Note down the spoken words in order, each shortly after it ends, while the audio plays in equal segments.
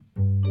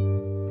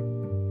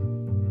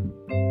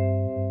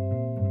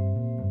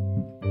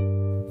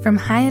From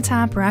high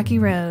atop Rocky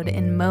Road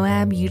in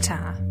Moab,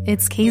 Utah,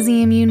 it's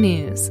KZMU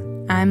News.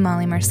 I'm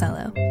Molly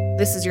Marcello.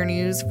 This is your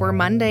news for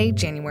Monday,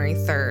 January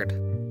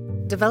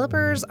 3rd.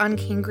 Developers on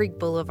Cane Creek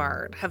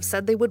Boulevard have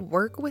said they would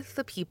work with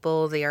the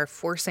people they are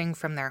forcing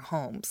from their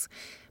homes.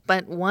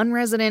 But one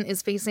resident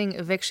is facing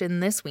eviction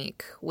this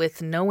week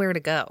with nowhere to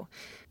go.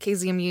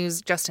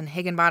 KZMU's Justin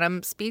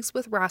Higginbottom speaks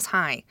with Ross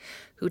High,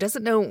 who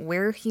doesn't know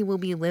where he will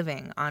be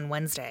living on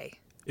Wednesday.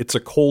 It's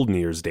a cold New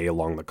Year's Day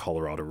along the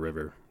Colorado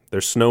River.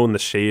 There's snow in the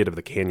shade of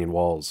the canyon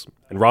walls,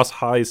 and Ross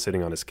High is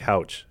sitting on his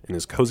couch in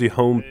his cozy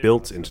home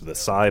built into the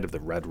side of the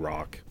red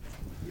rock.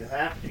 You'll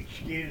have to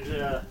excuse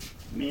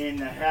me in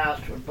the house.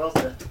 We're both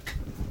a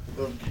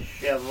little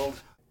disheveled.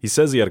 He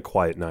says he had a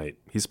quiet night.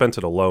 He spent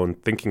it alone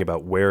thinking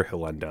about where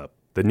he'll end up.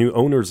 The new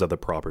owners of the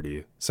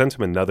property sent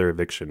him another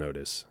eviction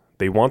notice.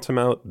 They want him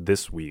out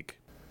this week.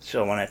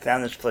 So when I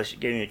found this place,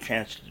 it gave me a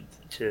chance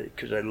to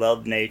because I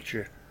love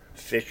nature.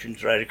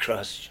 Fishing's right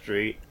across the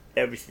street.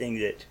 Everything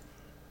that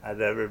I've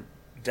ever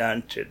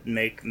done to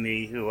make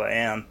me who I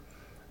am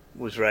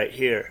was right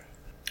here.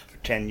 For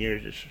 10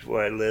 years, this is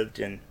where I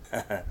lived and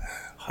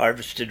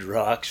harvested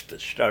rocks,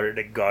 but started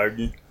a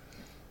garden.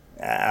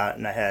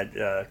 And I had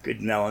a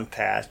good melon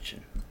patch.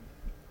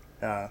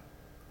 And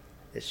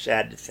it's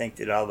sad to think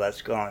that all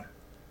that's gone.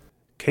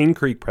 Cane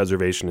Creek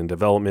Preservation and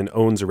Development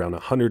owns around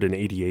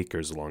 180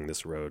 acres along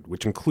this road,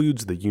 which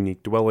includes the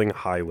unique dwelling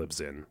High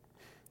lives in.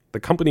 The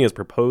company has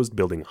proposed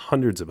building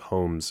hundreds of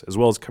homes, as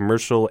well as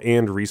commercial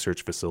and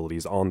research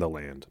facilities on the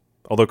land.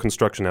 Although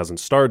construction hasn't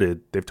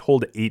started, they've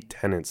told 8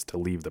 tenants to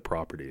leave the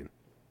property.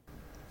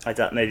 I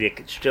thought maybe I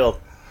could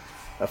still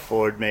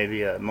afford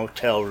maybe a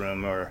motel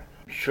room, or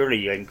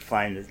surely I can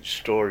find the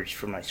storage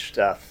for my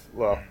stuff.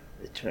 Well,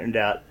 it turned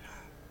out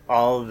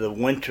all of the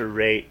winter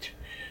rate,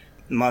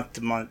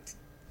 month-to-month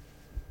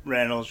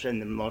rentals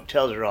and the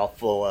motels are all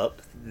full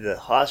up. The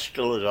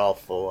hostel is all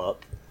full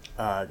up.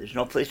 There's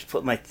no place to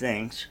put my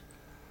things.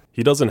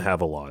 He doesn't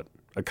have a lot.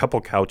 A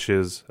couple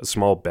couches, a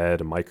small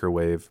bed, a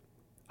microwave.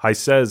 High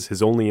says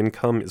his only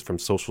income is from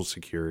Social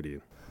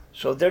Security.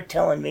 So they're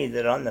telling me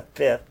that on the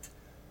 5th,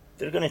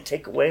 they're going to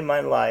take away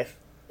my life,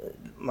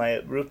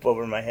 my roof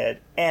over my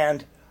head,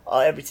 and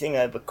everything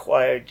I've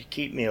acquired to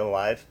keep me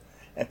alive,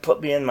 and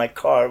put me in my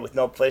car with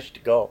no place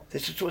to go.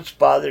 This is what's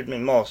bothered me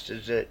most,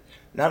 is that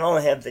not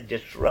only have they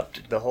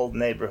disrupted the whole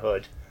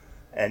neighborhood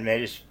and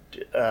made us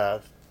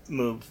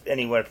move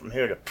anywhere from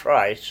here to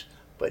Price,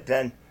 but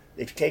then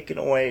they've taken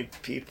away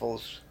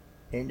people's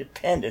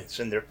independence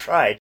and their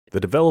pride. The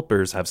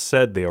developers have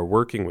said they are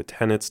working with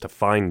tenants to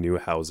find new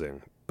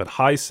housing, but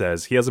High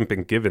says he hasn't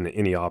been given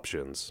any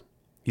options.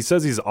 He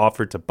says he's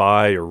offered to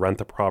buy or rent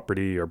the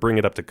property or bring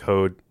it up to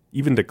code,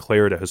 even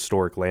declare it a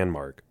historic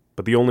landmark,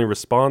 but the only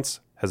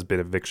response has been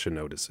eviction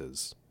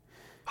notices.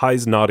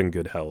 High's not in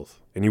good health,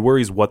 and he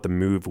worries what the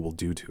move will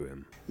do to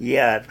him.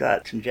 Yeah, I've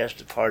got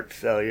congestive heart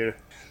failure.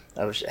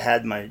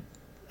 Had my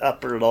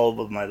upper lobe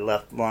of my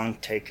left lung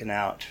taken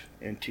out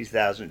in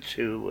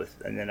 2002,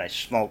 and then I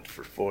smoked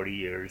for 40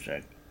 years,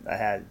 and I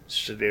had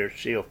severe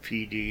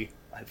COPD.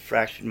 I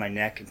fractured my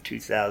neck in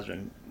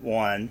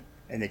 2001,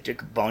 and they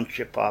took a bone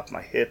chip off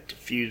my hip to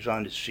fuse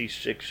onto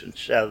C6 and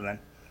 7,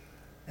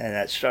 and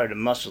that started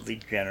muscle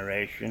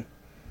degeneration.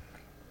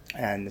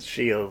 And the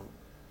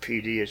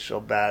COPD is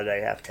so bad I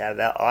have to have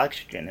that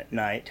oxygen at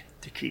night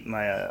to keep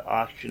my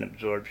oxygen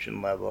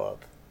absorption level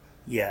up.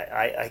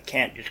 Yeah, I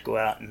can't just go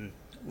out and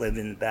live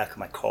in the back of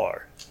my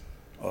car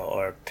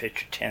or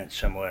pitch a tent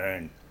somewhere,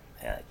 and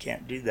I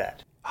can't do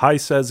that. High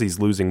says he's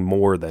losing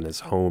more than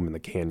his home in the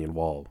canyon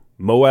wall.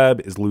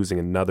 Moab is losing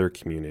another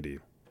community.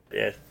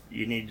 If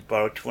you need to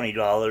borrow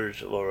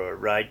 $20 or a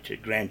ride to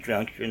Grand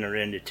Junction or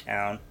into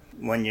town,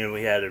 one year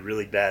we had a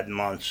really bad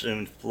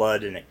monsoon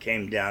flood, and it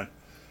came down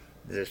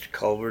this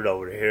culvert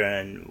over here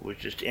and was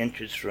just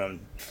inches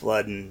from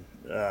flooding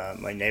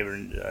my neighbor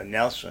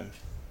Nelson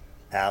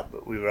out,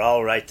 but we were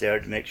all right there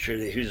to make sure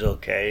that he was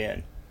okay.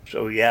 And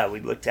so yeah,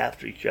 we looked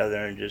after each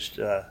other, and just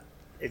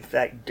in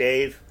fact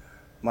Dave,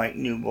 Mike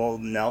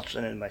Newbold,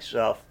 Nelson, and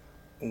myself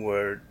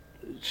were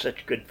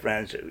such good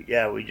friends that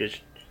yeah, we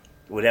just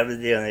whatever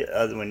the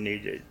other one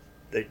needed,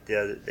 they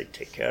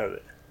take care of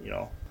it, you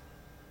know.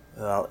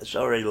 Well, it's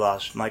already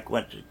lost. Mike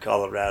went to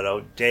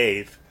Colorado.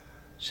 Dave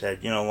said,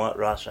 you know what,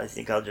 Ross, I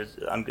think I'm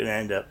going to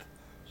end up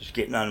just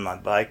getting on my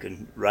bike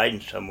and riding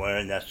somewhere,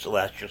 and that's the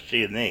last you'll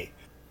see of me.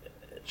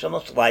 It's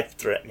almost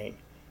life-threatening.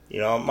 You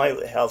know, my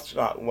health's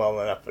not well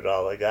enough at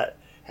all.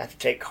 Have to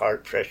take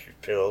heart pressure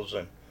pills,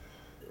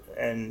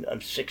 and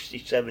I'm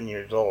 67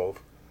 years old.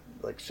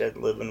 Like I said,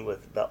 living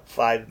with about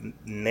 5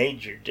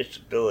 major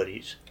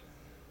disabilities,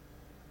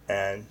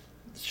 and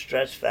the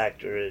stress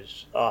factor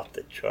is off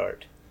the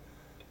chart.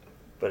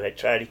 But I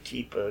try to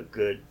keep a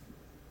good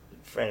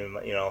frame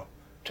of,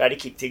 try to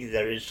keep thinking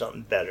there is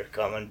something better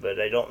coming,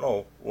 but I don't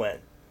know when.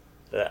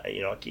 But,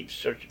 I keep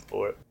searching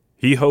for it.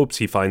 He hopes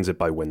he finds it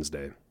by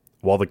Wednesday,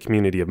 while the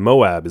community of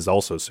Moab is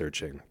also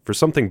searching for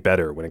something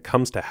better when it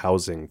comes to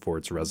housing for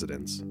its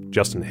residents.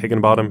 Justin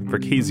Higginbottom for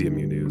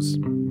KZMU News.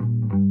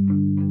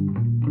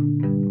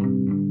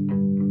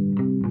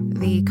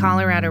 The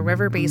Colorado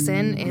River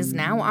Basin is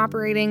now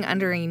operating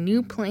under a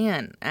new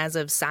plan as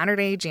of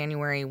Saturday,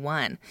 January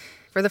 1.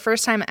 For the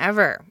first time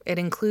ever, it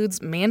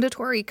includes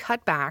mandatory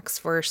cutbacks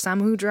for some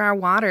who draw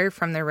water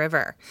from the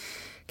river.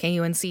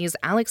 KUNC's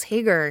Alex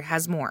Hager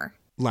has more.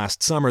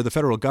 Last summer, the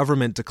federal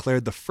government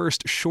declared the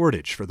first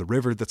shortage for the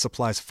river that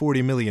supplies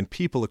 40 million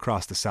people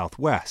across the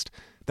Southwest.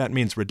 That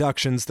means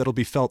reductions that'll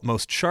be felt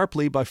most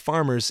sharply by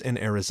farmers in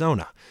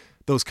Arizona.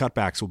 Those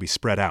cutbacks will be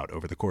spread out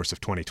over the course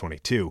of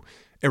 2022.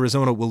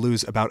 Arizona will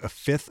lose about a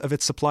fifth of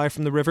its supply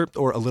from the river,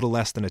 or a little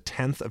less than a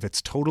tenth of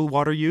its total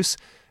water use.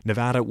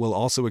 Nevada will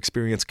also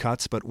experience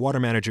cuts, but water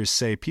managers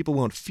say people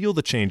won't feel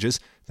the changes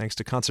thanks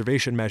to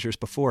conservation measures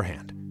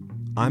beforehand.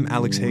 I'm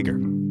Alex Hager.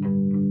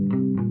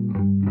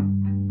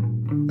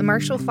 The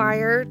Marshall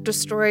Fire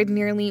destroyed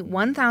nearly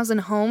 1,000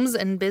 homes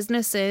and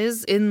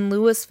businesses in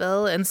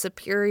Louisville and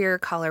Superior,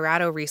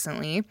 Colorado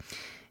recently.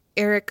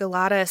 Eric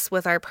Galatas,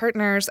 with our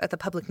partners at the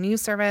Public News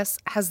Service,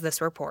 has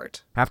this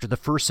report. After the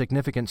first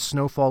significant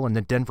snowfall in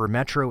the Denver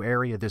metro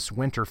area this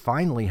winter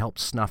finally helped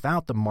snuff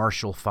out the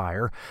Marshall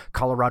Fire,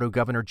 Colorado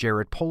Governor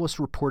Jared Polis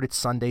reported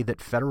Sunday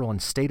that federal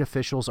and state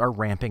officials are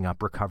ramping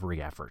up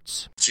recovery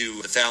efforts.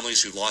 To the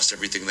families who lost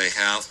everything they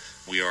have,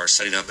 we are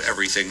setting up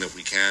everything that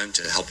we can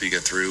to help you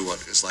get through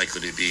what is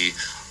likely to be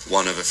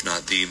one of, if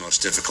not the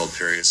most difficult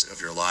periods of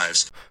your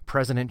lives.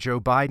 President Joe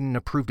Biden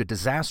approved a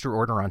disaster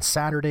order on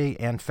Saturday,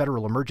 and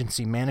Federal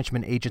Emergency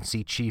Management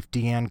Agency Chief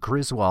Deanne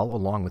Griswold,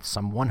 along with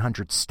some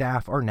 100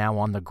 staff, are now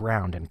on the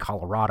ground in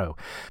Colorado.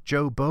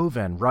 Joe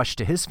Boven rushed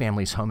to his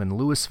family's home in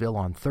Louisville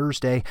on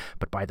Thursday,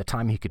 but by the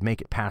time he could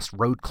make it past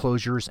road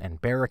closures and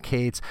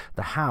barricades,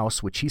 the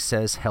house, which he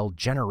says held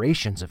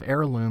generations of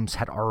heirlooms,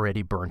 had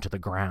already burned to the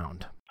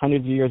ground.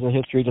 Hundreds of years of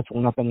history just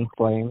went up in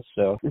flames,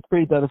 so it's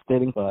pretty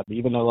devastating. But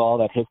even though all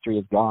that history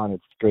is gone,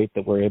 it's great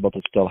that we're able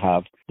to still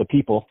have the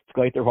people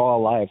fight their whole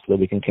lives so that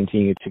we can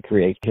continue to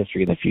create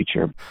history in the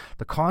future.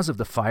 The cause of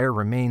the fire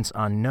remains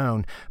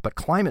unknown, but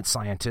climate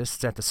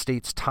scientists at the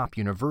state's top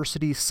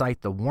universities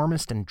cite the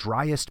warmest and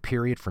driest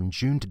period from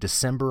June to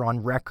December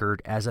on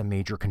record as a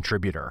major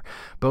contributor.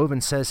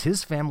 Boven says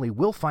his family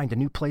will find a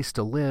new place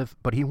to live,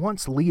 but he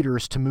wants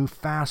leaders to move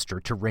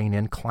faster to rein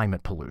in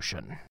climate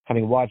pollution.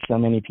 Having watched so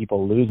many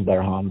people lose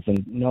their homes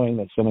and knowing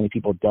that so many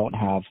people don't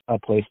have a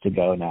place to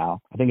go now,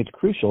 I think it's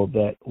crucial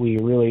that we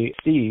really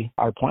see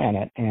our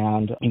planet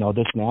and,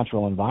 this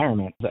natural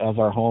environment as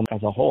our home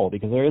as a whole,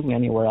 because there isn't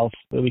anywhere else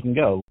that we can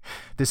go.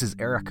 This is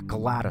Eric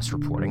Galatas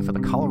reporting for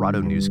the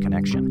Colorado News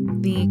Connection.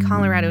 The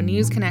Colorado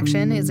News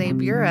Connection is a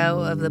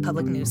bureau of the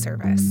Public News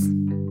Service.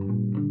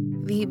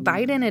 The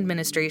Biden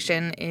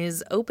administration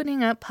is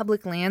opening up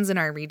public lands in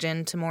our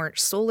region to more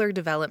solar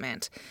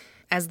development.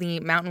 As the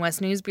Mountain West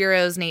News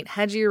Bureau's Nate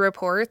Hedgie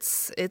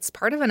reports, it's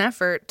part of an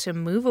effort to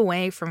move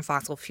away from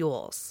fossil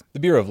fuels. The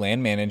Bureau of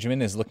Land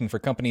Management is looking for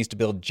companies to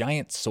build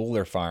giant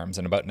solar farms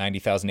on about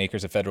 90,000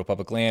 acres of federal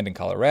public land in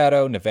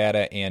Colorado,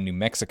 Nevada, and New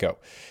Mexico.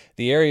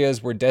 The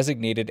areas were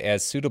designated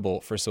as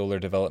suitable for solar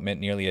development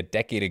nearly a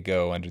decade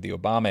ago under the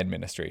Obama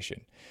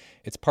administration.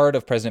 It's part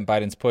of President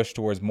Biden's push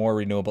towards more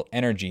renewable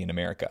energy in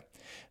America.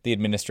 The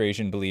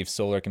administration believes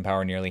solar can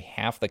power nearly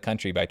half the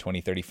country by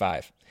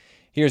 2035.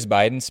 Here's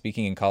Biden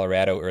speaking in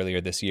Colorado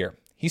earlier this year.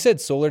 He said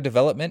solar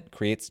development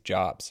creates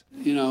jobs.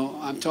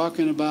 I'm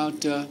talking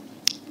about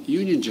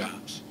union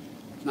jobs,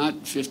 not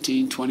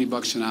 $15,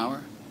 $20 an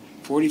hour,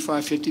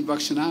 $45,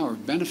 $50 an hour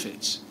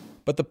benefits.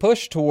 But the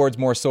push towards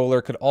more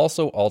solar could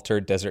also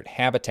alter desert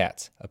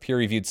habitats. A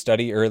peer-reviewed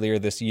study earlier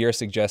this year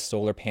suggests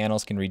solar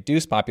panels can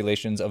reduce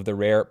populations of the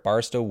rare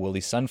Barstow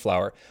woolly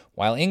sunflower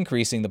while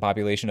increasing the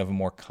population of a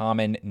more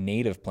common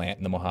native plant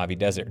in the Mojave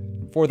Desert.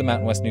 For the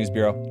Mountain West News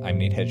Bureau, I'm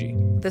Nate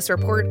Hedgie. This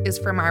report is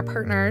from our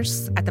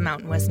partners at the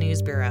Mountain West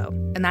News Bureau,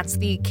 and that's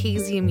the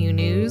KZMU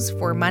News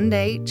for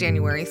Monday,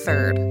 January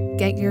 3rd.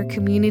 Get your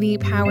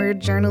community-powered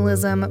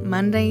journalism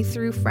Monday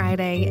through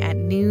Friday at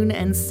noon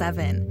and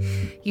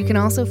 7. You can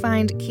also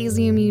find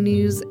KZMU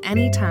News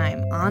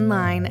anytime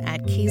online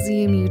at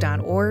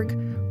kzmu.org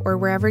or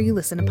wherever you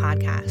listen to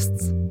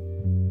podcasts.